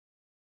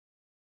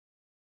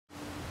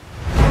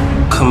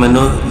coming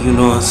up, you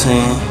know what I'm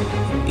saying?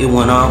 It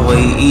wasn't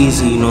always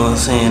easy, you know what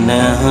I'm saying?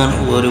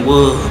 900, what it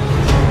was.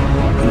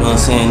 You know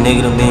what I'm saying?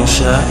 Nigga done been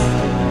shot.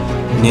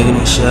 Nigga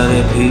done shot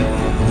at people.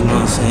 You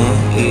know what I'm saying?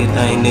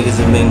 Everything niggas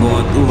have been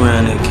going through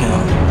around that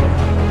county.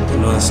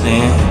 You know what I'm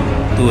saying?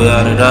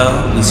 Throughout it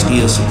all, we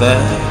still survive.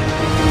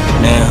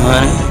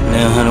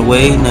 900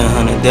 ways,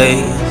 900 days.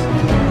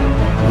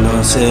 You know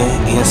what I'm saying?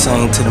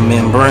 Insane to the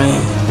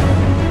membrane.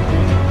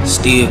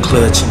 Still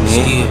clutching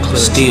it.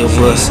 Still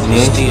busting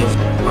it. Still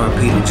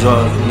RP to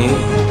Jarvius, nigga.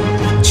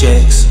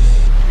 Checks.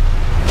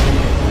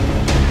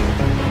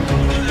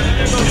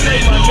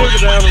 Take my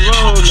nigga down the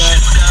road now.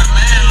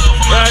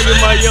 Gotta get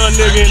my young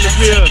nigga in the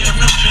building.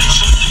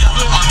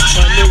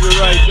 My nigga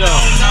right there.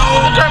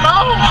 That came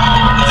on?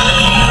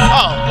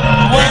 Oh.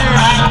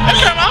 That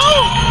came on?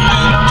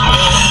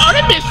 Oh,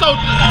 that bitch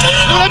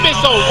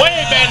so way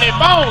back in that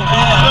phone.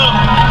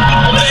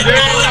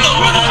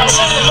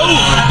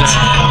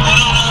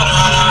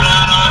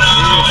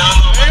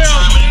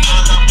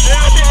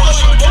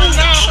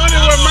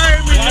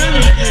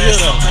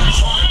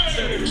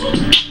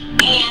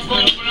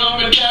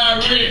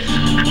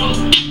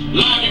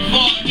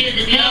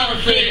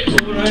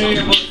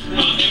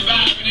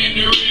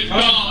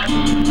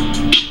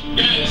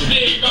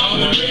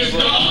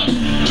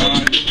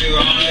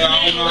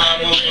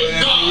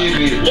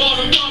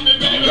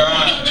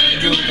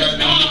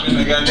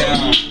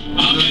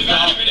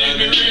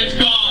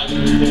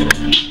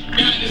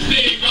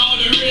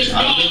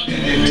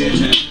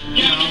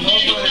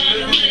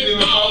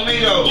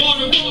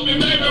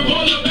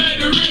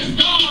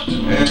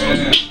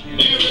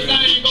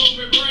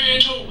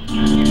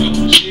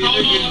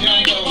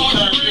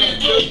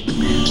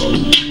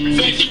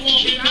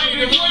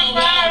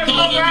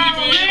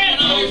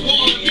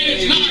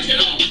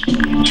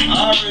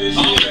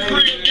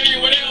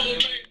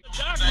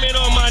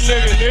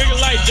 Nigga,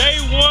 like day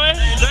 1,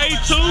 day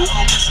 2.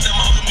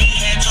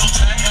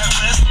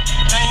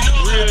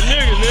 Real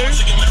nigga.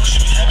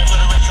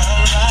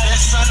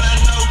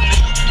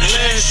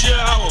 Last year I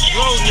was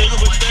broke, nigga,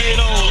 but they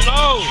don't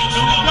know.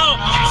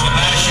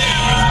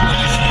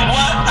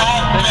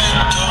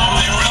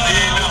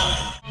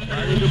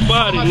 The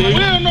body, nigga. We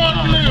don't know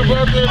the nigga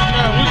about that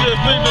now. We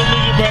just think the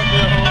nigga about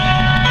that home.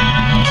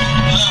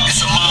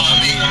 It's a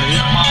mommy.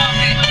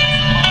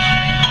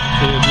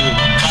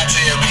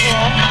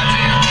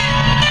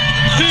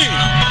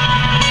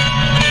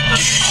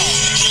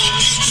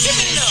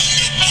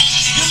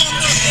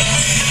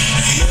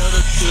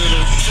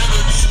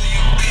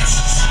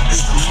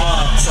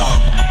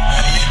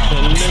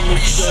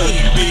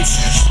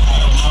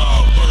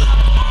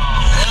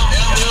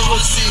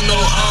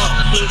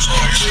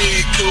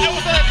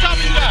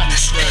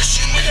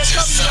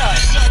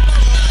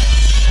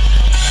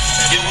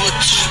 It was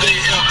Tuesday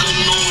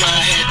afternoon,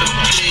 I had to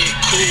play it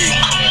cool.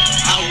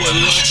 I was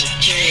lunch a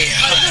can.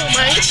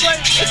 Man, this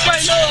ain't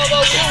no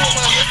other cool,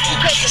 man. You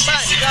take the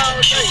body all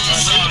day,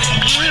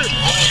 man.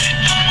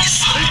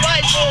 We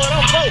fight for it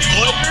on both,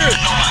 boy.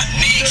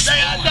 Today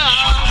I die,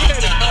 I'm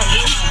ready,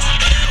 man.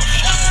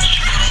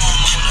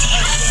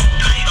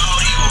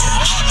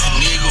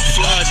 Nigga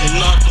flies and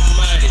knock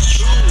him out of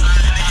true.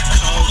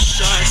 Call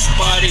shots,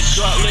 body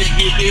drop, let's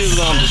get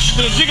this on the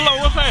street. Gigolo,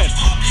 what's that?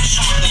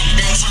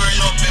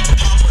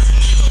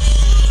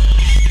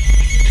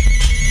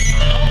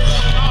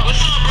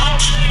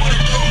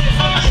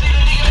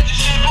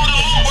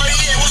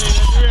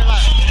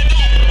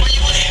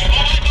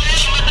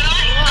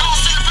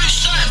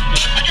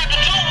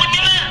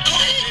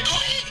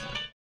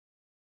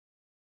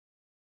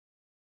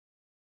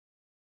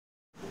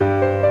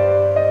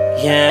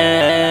 Yeah.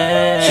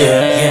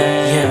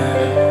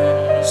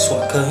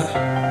 Swaka.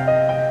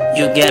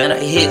 You gotta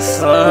hit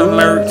some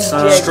murder,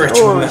 son. Stretch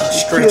them out,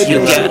 stretch. You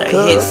gotta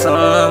hit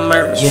some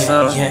murder,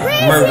 son.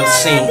 Murder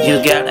scene.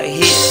 You gotta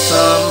hit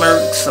some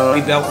murder, son.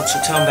 Baby, what you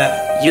talking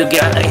about? You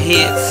gotta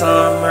hit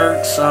some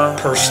murder, son.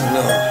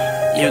 Personal.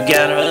 You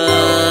gotta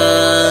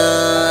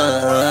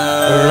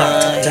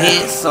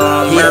hit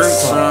some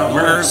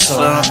murder,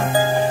 son.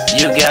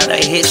 You gotta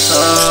hit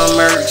some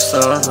murder,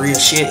 son. Real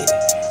shit.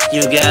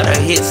 You gotta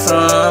hit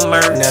some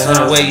murder,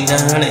 son. Wait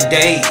 900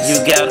 days.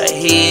 You gotta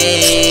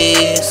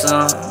hit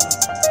some.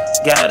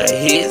 Gotta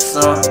hit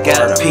some.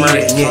 Gotta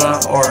murder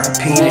some. Or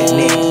repeat it,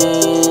 nigga.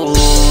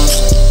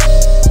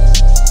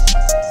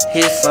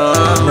 Hit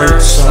some murder,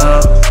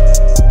 son.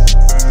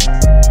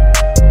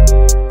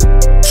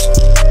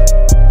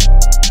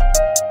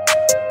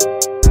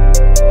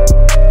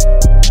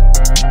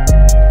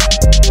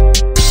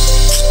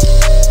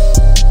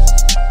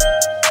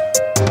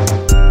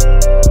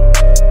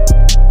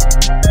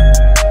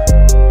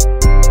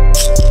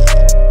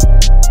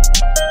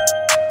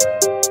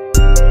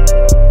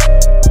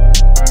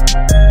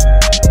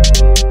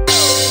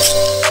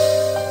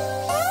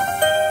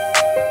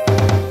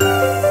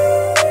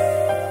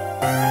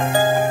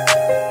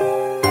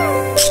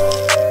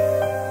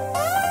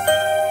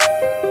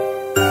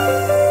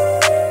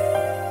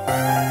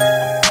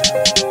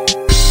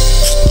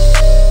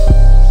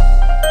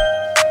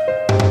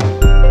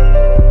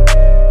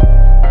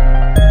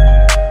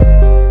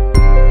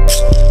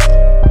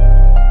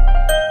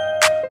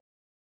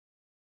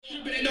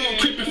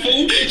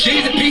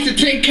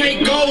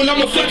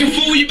 fucking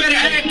fool, you better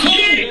act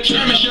cool.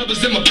 German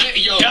shovels in my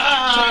patio.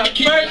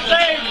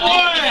 Birthday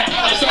boy!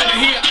 It's over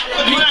here.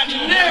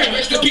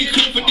 Rest in peace,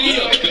 cool for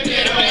deal.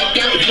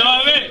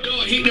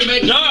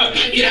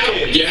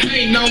 Yeah, I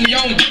ain't know me,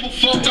 I don't give a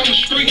fuck. I'm a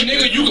street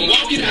nigga, you can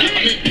walk it out.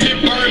 I'm in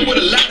Pittsburgh with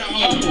a lot of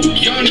hoes.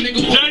 Young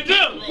nigga who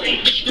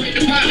straight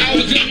to pot, I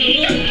was in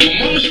the hood.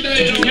 My mama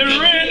stayed on Get a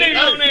real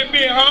nigga on that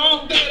bit,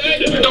 huh?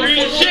 don't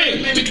fuck shit.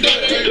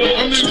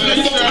 I'm in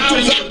 24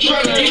 hours, I'm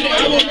trying to get it.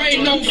 I was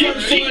waiting on for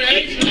the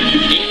 48.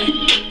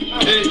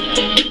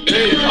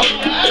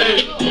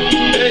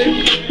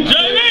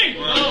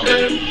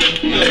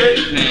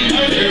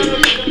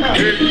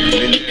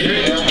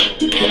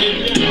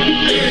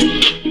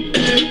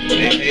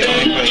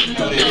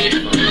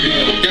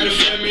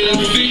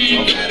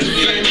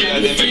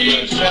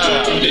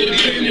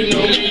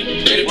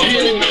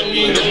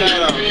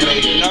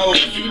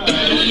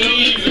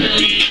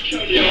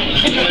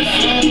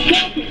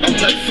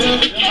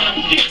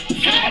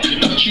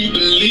 You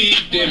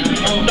believed in me.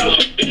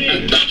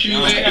 I thought you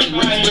had the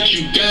rights, but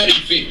you got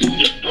evicted.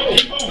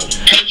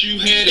 Heard you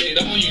had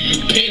it on you, you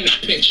paint the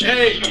picture.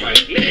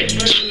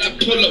 Till I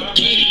pull up,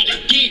 get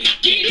it.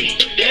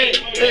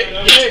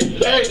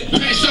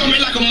 Hey, saw me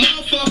like a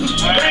motherfucker.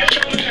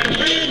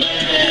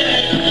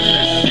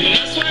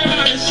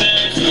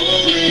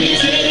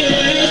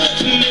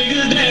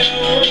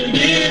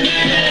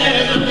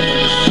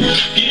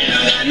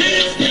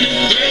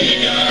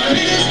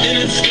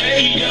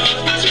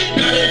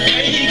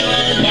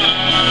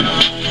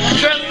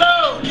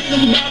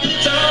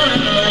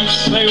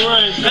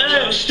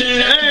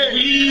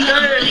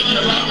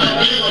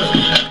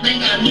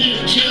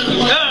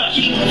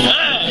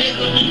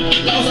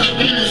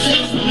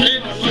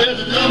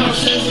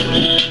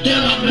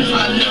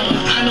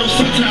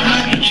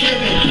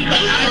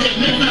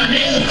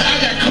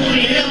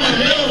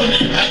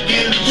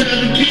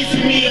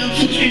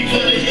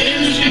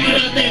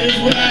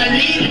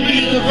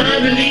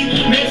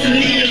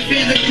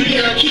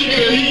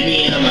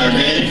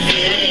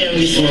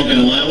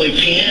 Smoking one-way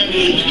PM,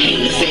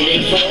 niggas say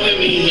they following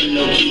me,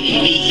 no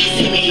kidding me,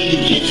 easy me, you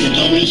bitches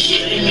don't be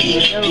shitting me,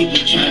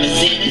 people tryna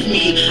sentence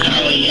me,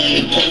 I was young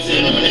and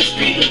posted on the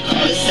street, don't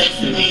call it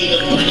sesame,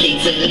 don't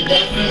kick to the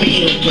death for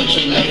me, don't put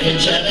your life in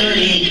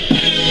jeopardy.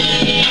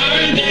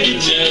 I did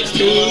just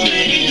too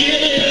many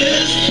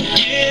years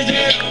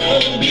that I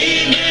won't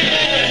be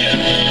mad,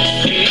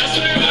 and I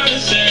swear I done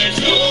said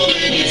too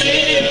many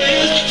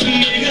tears,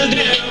 niggas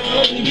that I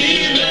won't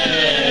be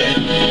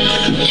mad.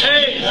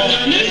 Hey,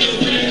 niggas.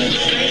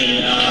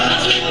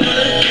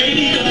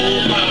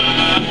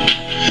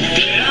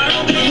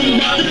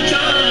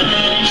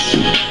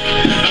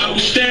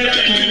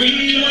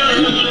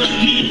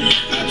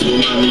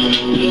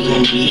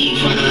 Be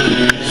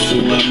fine, so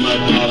I'm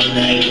up all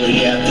night,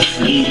 way after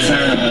sleep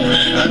time.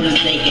 I'm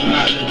just thinking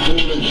about the cool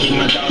to get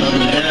my daughter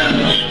down.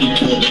 You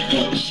put